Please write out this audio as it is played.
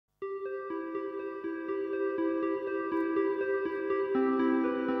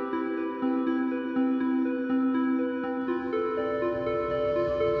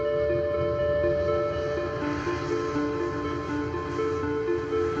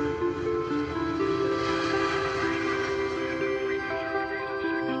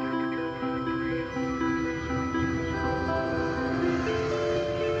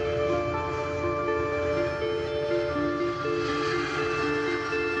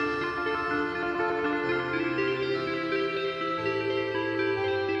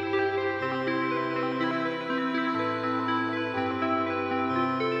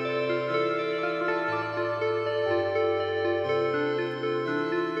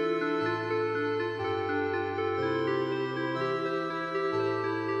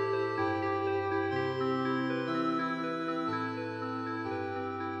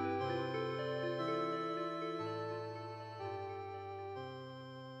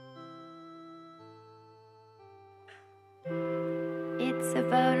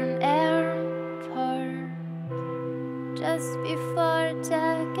about an airport just before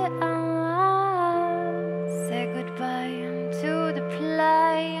taking off. Say goodbye to the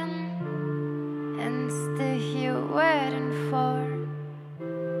plane and stay here waiting for.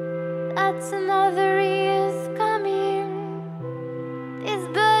 That's another year's coming. This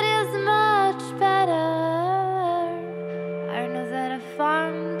bed is much better. I know that I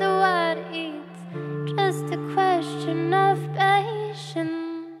found the what it's just a question of patience.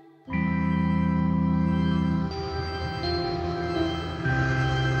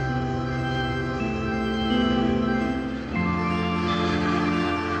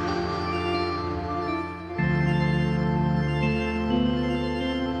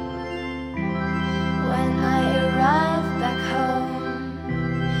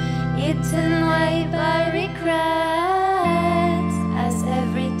 Eaten away by regrets, as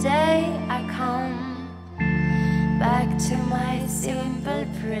every day I come back to my simple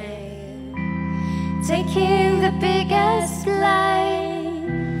prayer, taking the biggest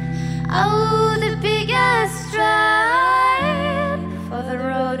line, oh, the biggest stride, for the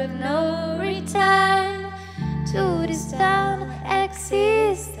road of no return to this town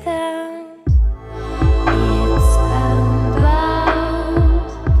existence.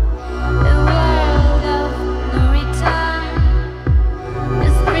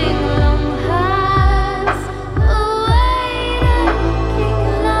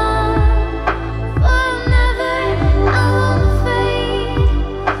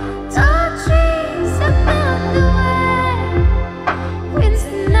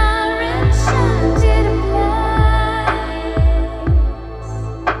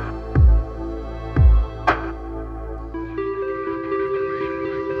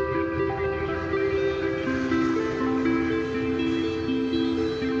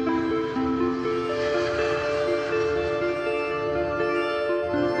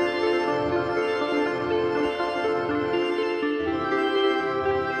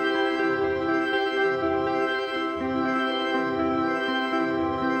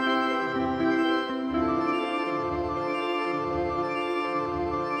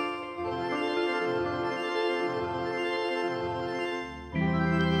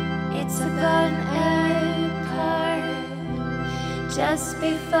 It's about an airport just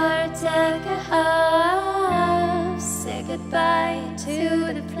before taking off. Say goodbye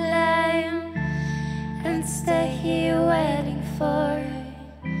to the plane and stay here waiting for.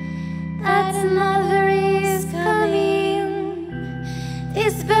 That another is coming.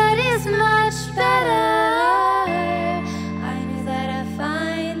 This bed is much better.